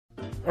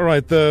All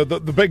right,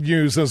 the big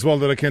news as well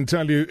that I can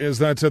tell you is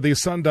that the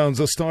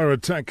Sundowns star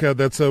attacker,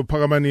 that's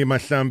Paramani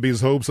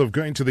Mahlambi's hopes of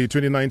going to the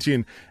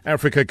 2019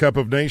 Africa Cup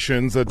of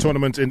Nations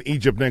tournament in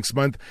Egypt next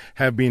month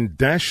have been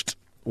dashed.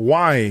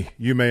 Why,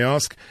 you may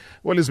ask?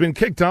 Well, he's been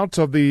kicked out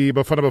of the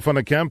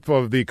Bafana camp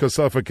of the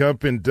COSAFA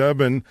Cup in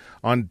Durban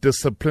on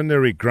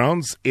disciplinary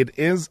grounds. It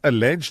is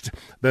alleged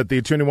that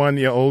the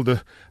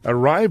 21-year-old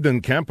arrived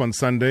in camp on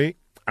Sunday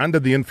under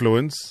the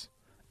influence,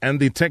 and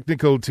the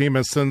technical team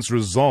has since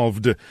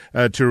resolved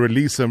to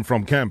release him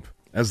from camp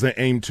as they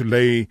aim to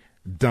lay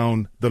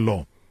down the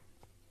law.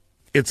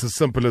 It's as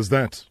simple as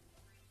that.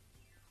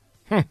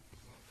 Velile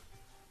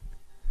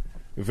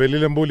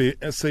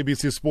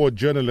Mnyandu-SABC Sport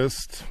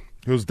journalist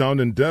who's down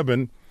in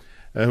Durban,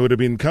 who would have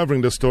been covering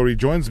the story,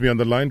 joins me on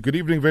the line. Good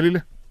evening,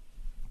 Velile.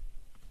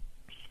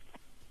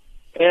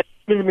 Good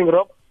evening,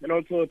 Rob, and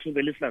also to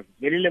the listeners.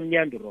 Velile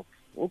Mnyandu, Rob.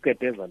 Okay,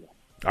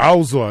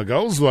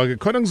 awuzwake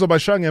khona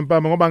ngizobashaya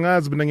ngempama ngoba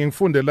ngazi mina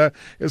ngifunde la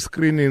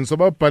escreenini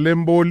sobabhale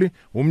Mboli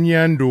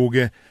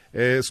uMnyandu-ke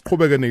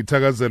siqhubeke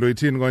nezithakazelo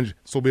yithini konje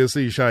sobuye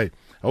siyishaye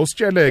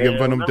awusitsheleke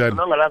mfana omdala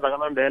nangalaza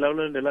kaMandela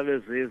ulandela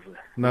bezizwe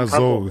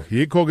nazo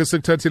yikho-ke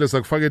sikuthathile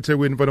sakufaka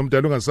eThekwini mfana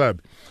omdala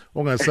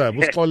ungasabi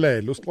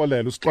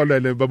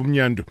usixolele baba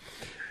uMnyandu.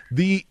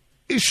 The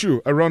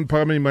issue around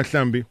Paramani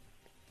Mahlambi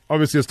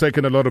obviously has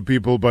taken a lot of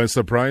people by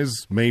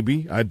surprise,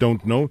 maybe, I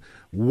don't know.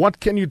 What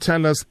can you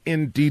tell us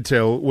in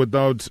detail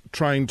without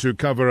trying to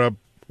cover up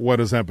what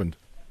has happened?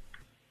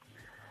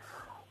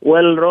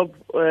 Well, Rob,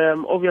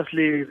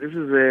 obviously this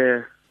is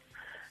a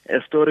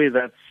story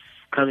that's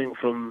coming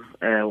from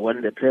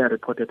when the player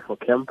reported for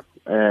camp,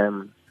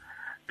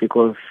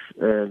 because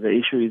the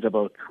issue is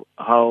about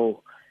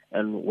how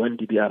and when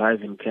did he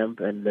arrive in camp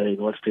and in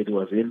what state he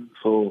was in.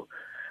 So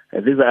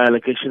these are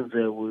allegations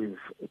we've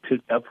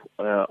picked up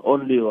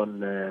only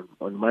on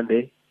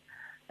Monday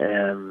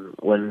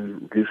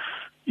when this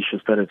issue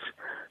started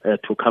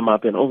to come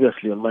up. And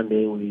obviously on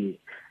Monday we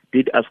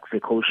did ask the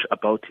coach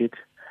about it,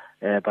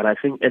 but I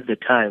think at the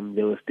time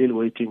they were still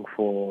waiting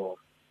for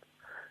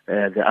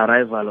the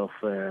arrival of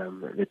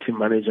the team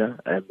manager,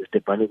 Mr.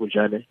 Pani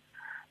Gujane,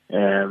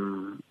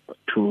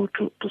 to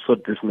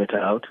sort this matter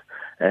out.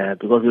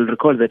 Because you'll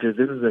recall that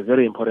this is a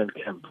very important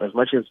camp. As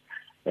much as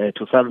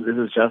to some, this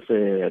is just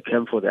a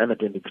camp for the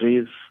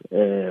under-23s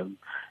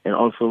and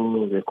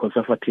also the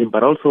COSAFA team.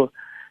 But also,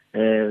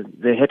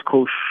 the head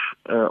coach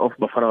of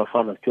Bafana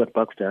Bafana, Stuart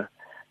Baxter,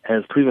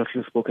 has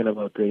previously spoken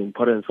about the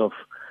importance of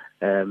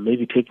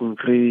maybe taking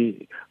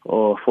 3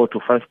 or 4 to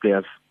 5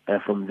 players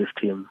from this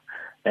team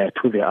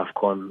to the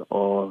AFCON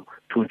or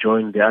to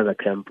join the other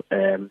camp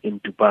in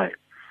Dubai.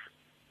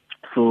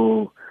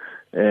 So,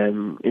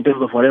 in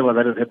terms of whatever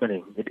that is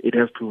happening, it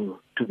has to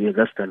be a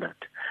standard.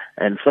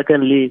 And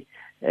secondly,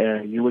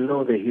 you will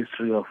know the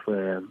history of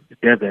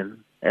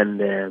Durban and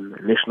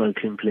national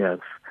team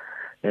players.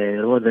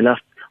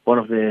 One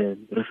of the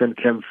recent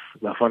camps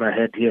Bafana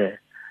had here,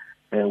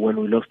 when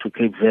we lost to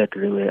Cape Verde,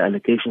 there were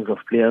allegations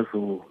of players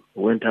who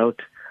went out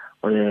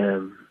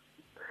on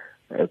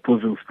a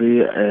posing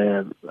spree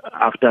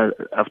after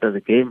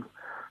the game.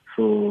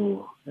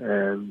 So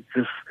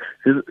this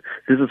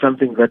is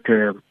something that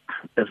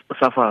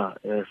SAFA,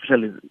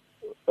 especially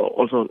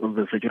also on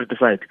the security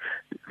side,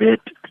 they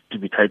had to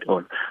be tight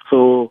on.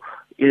 So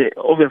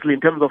obviously in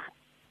terms of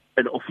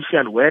an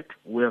official word,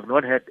 we have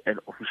not had an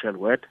official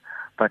word,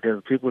 but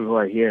as people who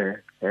are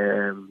here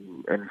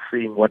and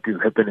seeing what is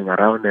happening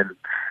around, and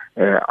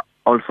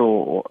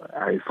also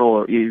I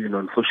saw even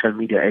on social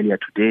media earlier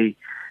today,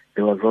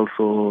 there was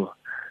also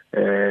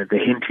the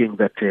hinting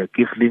that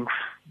Gift Links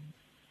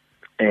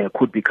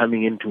could be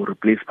coming in to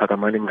replace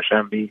Paramani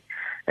Mahlambi,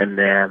 and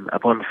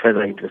upon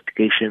further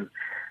investigation,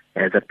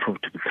 that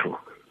proved to be true.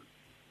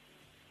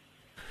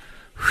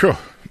 Sure.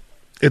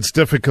 It's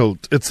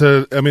difficult. It's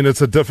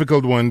a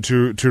difficult one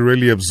to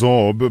really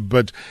absorb.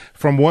 But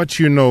from what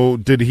you know,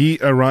 did he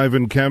arrive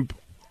in camp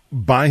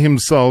by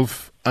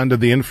himself under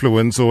the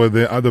influence, or were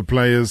there other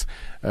players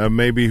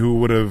maybe who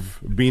would have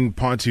been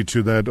party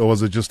to that, or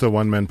was it just a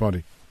one-man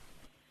party?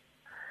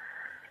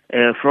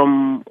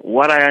 From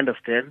what I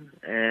understand,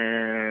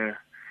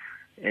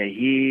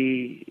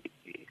 he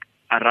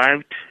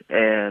arrived,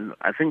 and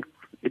I think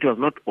it was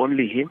not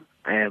only him.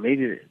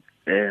 Maybe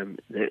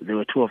there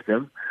were 2 of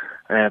them.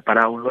 But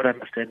I will not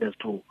understand as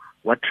to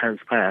what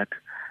transpired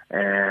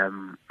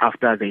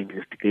after the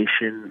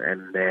investigation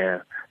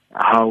and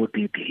how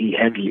did he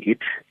handle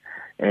it.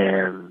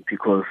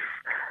 Because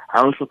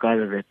I also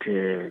gather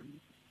that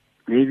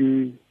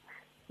maybe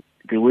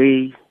the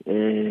way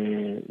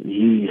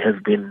he has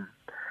been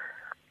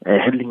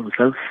handling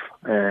himself,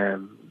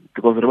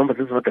 because remember,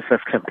 this is not the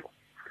first camp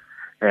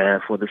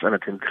for this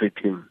under-23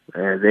 team.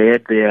 They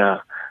had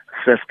their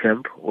first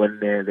camp when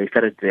they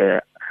started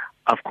their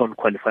AFCON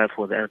qualifiers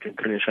for the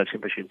under-23 National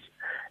Championships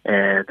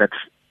that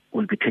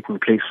will be taking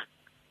place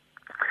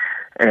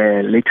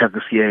later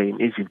this year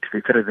in Egypt.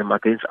 They started them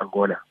against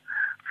Angola.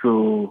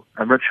 So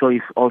I'm not sure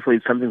if also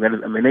it's something that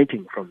is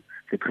emanating from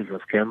the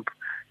previous camp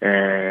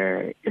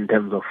in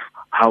terms of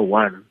how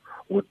one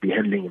would be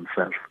handling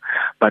himself.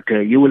 But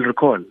you will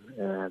recall,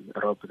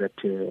 Rob, that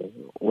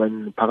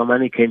when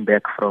Pagamani came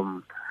back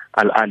from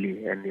Al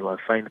Ali and he was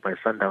signed by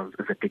Sundowns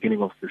at the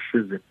beginning of the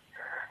season,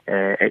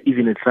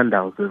 even at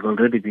Sundowns, there's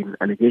already been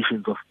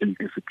allegations of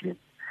ill-discipline.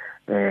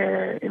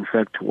 In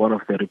fact, one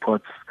of the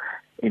reports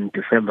in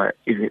December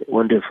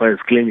went as far as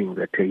claiming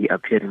that he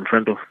appeared in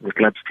front of the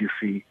club's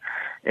PC,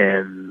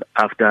 and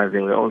after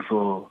there were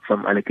also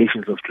some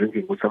allegations of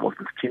drinking with some of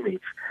his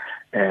teammates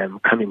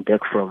coming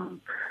back from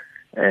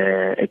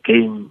a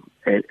game,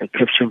 a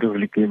CAF Champions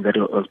League game that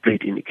was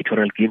played in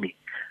Equatorial Guinea.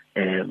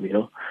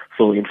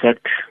 So in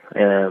fact,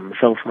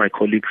 some of my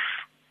colleagues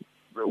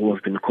who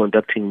have been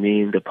contacting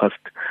me in the past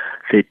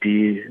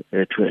 30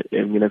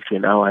 minutes to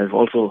an hour have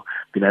also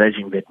been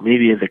alleging that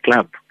maybe as a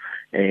club,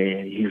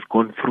 he's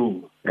gone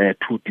through 2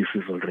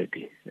 DCs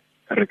already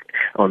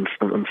on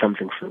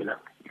something similar.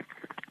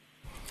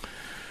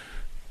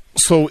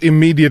 So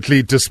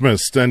immediately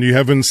dismissed, and you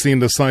haven't seen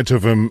the sight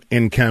of him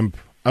in camp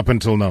up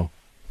until now?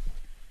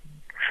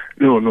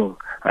 No,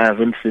 I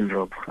haven't seen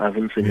Rob. I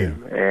haven't seen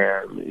him.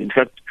 In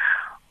fact,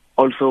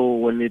 also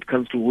when it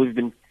comes to, we've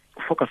been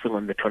focusing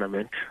on the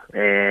tournament,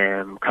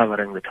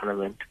 covering the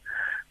tournament.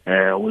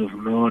 We've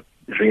not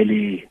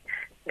really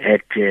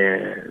had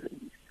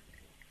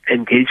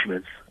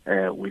engagements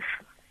with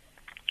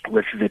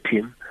the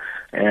team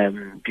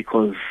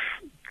because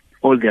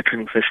all their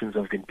training sessions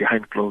have been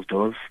behind closed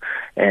doors.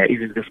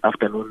 Even this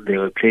afternoon, they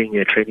were playing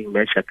a training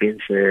match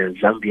against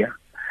Zambia,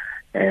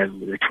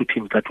 the 2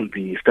 teams that will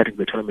be starting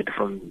the tournament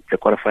from the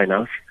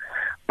quarterfinals.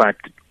 But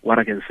what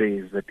I can say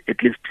is that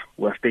at least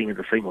we're staying in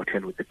the same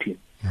hotel with the team.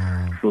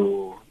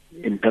 So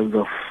in terms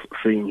of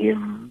seeing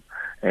him,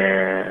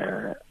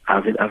 I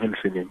haven't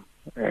seen him.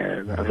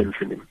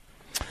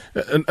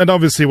 And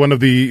obviously one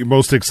of the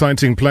most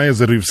exciting players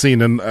that we've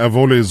seen, and I've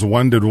always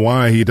wondered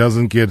why he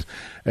doesn't get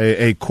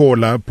a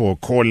call up or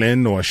call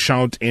in or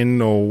shout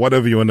in or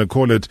whatever you want to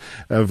call it,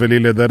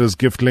 Velile, that is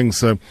Gift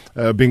Links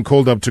being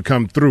called up to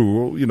come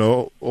through,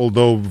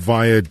 although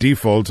via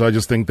default. I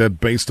just think that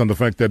based on the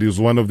fact that he was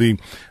one of the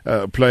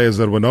players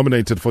that were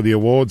nominated for the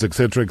awards,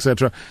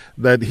 etc.,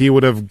 that he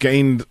would have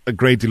gained a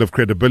great deal of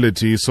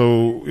credibility.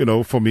 So,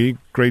 for me,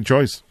 great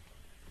choice.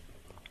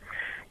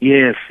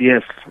 Yes,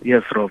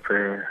 Rob.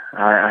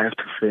 I have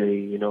to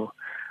say,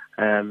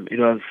 it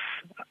was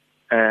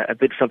a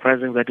bit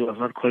surprising that he was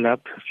not called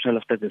up, especially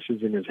after the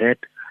season is had.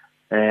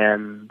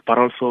 But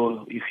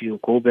also, if you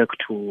go back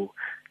to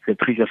the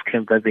previous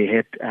camp that they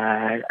had,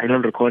 I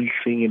don't recall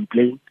seeing him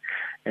playing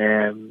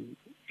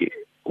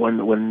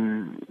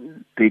when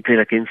they played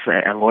against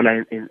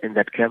Angola in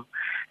that camp.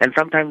 And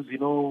sometimes,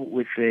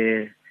 with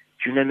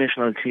junior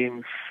national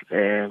teams,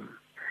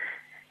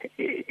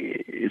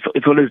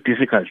 it's always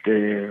difficult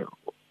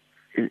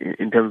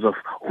in terms of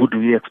who do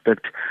we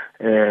expect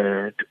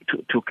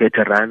to get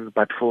a run.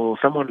 But for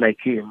someone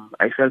like him,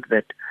 I felt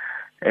that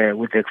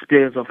with the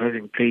experience of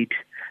having played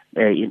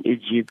in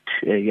Egypt,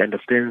 he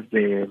understands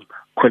the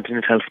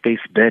continental space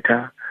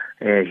better.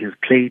 He's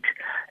played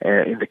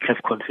in the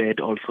CAF Confed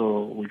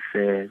also with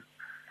the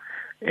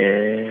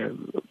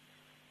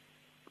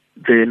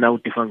now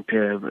defunct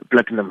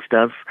Platinum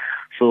Stars.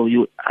 So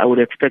I would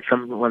expect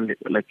someone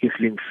like Gift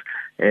Links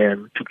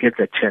to get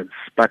that chance.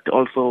 But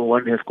also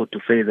one has got to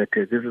say that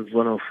this is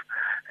one of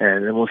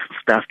the most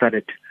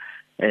star-studded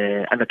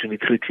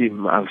under-23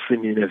 team I've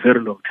seen in a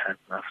very long time.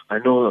 I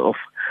know of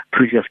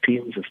previous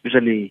teams,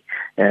 especially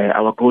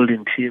our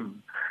golden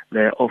team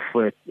of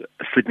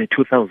Sydney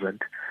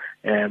 2000,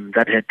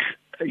 that had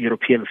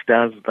European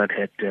stars, that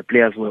had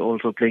players who were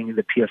also playing in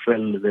the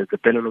PSL, the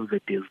Pelonum,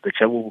 the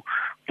Chabu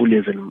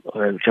Pules and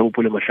Chabu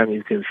Pule Mahlangu,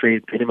 you can say,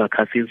 Penny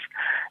McCarthy's.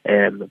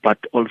 But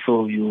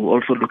also, you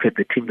also look at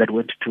the team that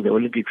went to the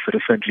Olympics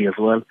recently as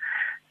well.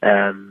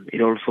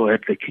 It also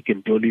had the Kick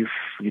and Dollies.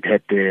 It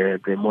had the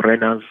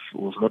Morenas,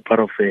 who was not part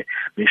of the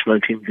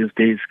national team these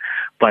days.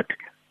 But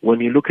when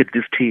you look at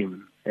this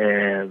team,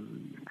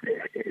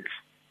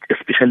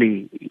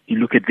 especially you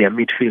look at their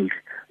midfield,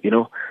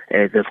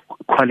 there's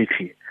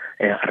quality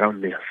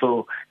around there.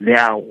 So there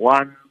are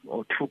 1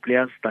 or 2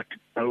 players that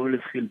I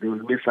always feel they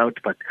will miss out,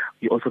 but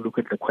you also look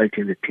at the quality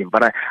in the team.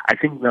 But I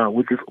think now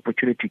with this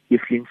opportunity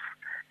Gift Links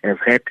have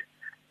had,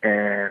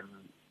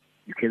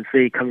 you can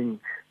say coming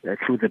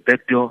through the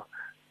back door,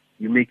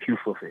 you make use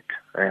of it.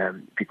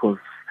 Because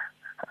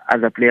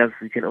other players,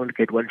 you can only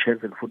get one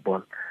chance in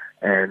football,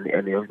 and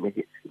you have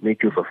to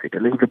make use of it.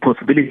 And then the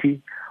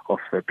possibility of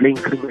playing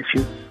 3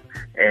 matches,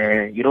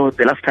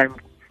 the last time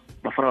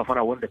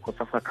Bafana won the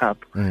COSAFA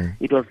Cup,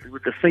 it was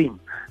with the same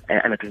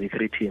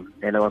under-23 team.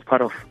 And I was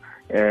part of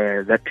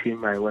that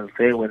team. I was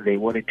there when they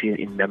won it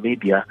in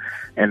Namibia.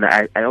 And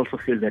I also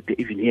feel that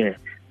even here,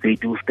 they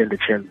do stand a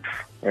chance,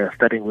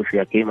 starting with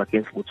their game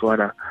against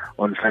Botswana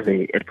on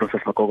Sunday at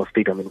Professor Makogo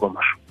Stadium in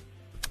Goma.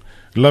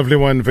 Lovely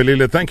one,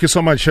 Velile. Thank you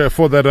so much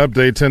for that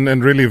update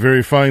and really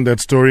verifying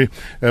that story,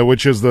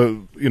 which is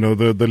the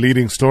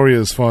leading story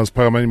as far as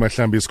Pagamani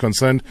Mahlambi is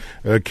concerned.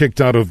 Kicked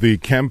out of the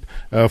camp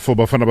for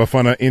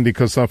Bafana in the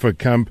COSAFA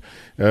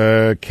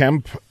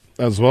camp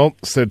as well,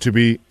 said to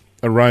be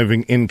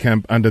arriving in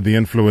camp under the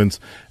influence.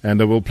 And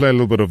we'll play a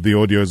little bit of the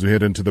audio as we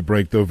head into the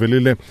break, though.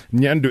 Velile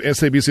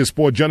Mnyandu-SABC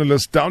Sport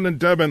journalist down in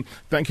Durban,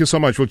 thank you so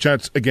much. We'll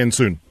chat again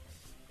soon.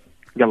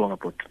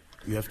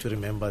 You have to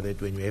remember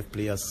that when you have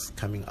players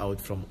coming out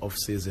from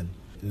off-season,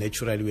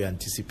 naturally we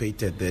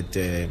anticipated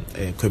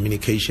that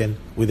communication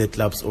with the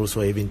clubs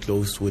also having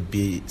closed would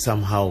be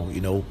somehow,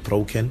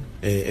 broken.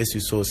 As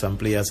you saw, some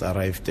players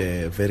arrived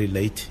very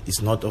late.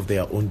 It's not of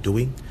their own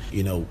doing.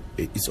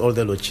 It's all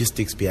the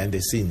logistics behind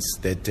the scenes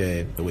that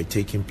were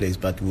taking place,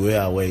 but we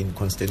were aware in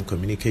constant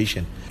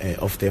communication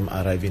of them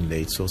arriving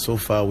late. So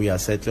far we are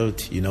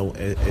settled.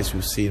 As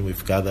you've seen,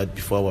 we've gathered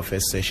before our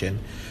first session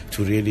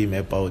to really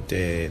map out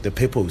the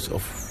purpose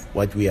of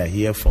what we are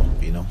here for.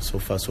 So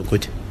far so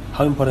good.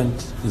 How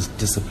important is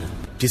discipline?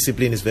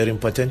 Discipline is very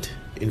important.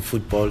 In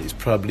football, it's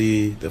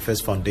probably the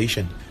first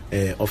foundation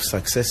of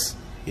success.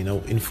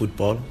 In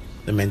football,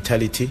 the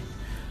mentality,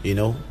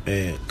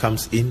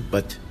 comes in,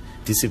 but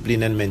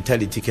discipline and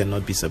mentality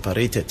cannot be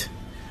separated,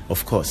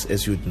 of course,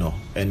 as you'd know.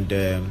 And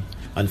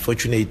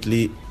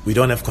unfortunately, we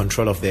don't have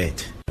control of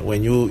that.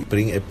 When you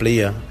bring a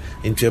player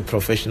into a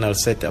professional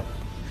setup,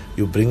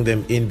 you bring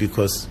them in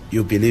because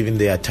you believe in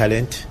their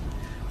talent.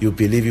 You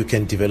believe you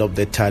can develop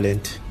that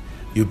talent.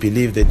 You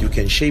believe that you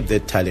can shape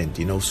that talent,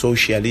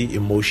 socially,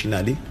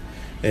 emotionally.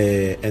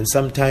 And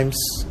sometimes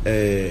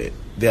there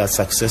are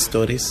success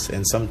stories,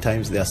 and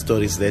sometimes there are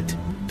stories that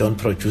don't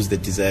produce the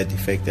desired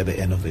effect at the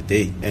end of the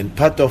day. And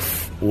part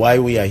of why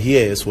we are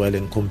here as well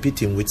and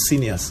competing with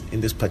seniors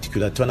in this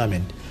particular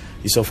tournament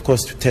is, of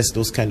course, to test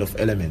those kind of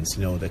elements,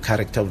 the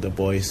character of the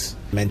boys,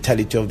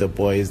 mentality of the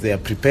boys, their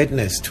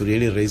preparedness to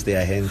really raise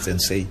their hands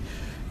and say,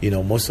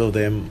 most of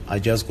them are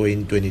just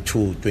going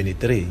 22,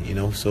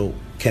 23, so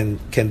can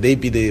they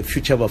be the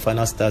future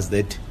Bafana stars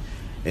that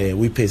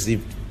we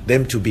perceive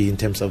them to be in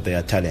terms of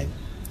their talent?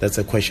 That's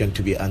a question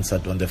to be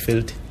answered on the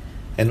field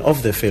and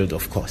off the field,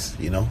 of course.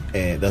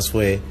 That's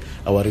where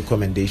our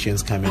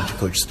recommendations come into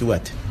Coach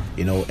Stewart,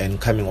 and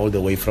coming all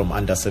the way from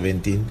under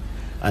 17,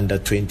 under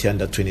 20,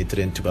 under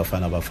 23, and to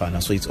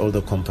Bafana. So it's all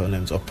the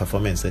components of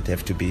performance that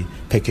have to be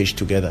packaged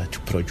together to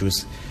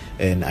produce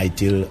an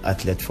ideal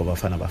athlete for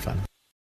Bafana.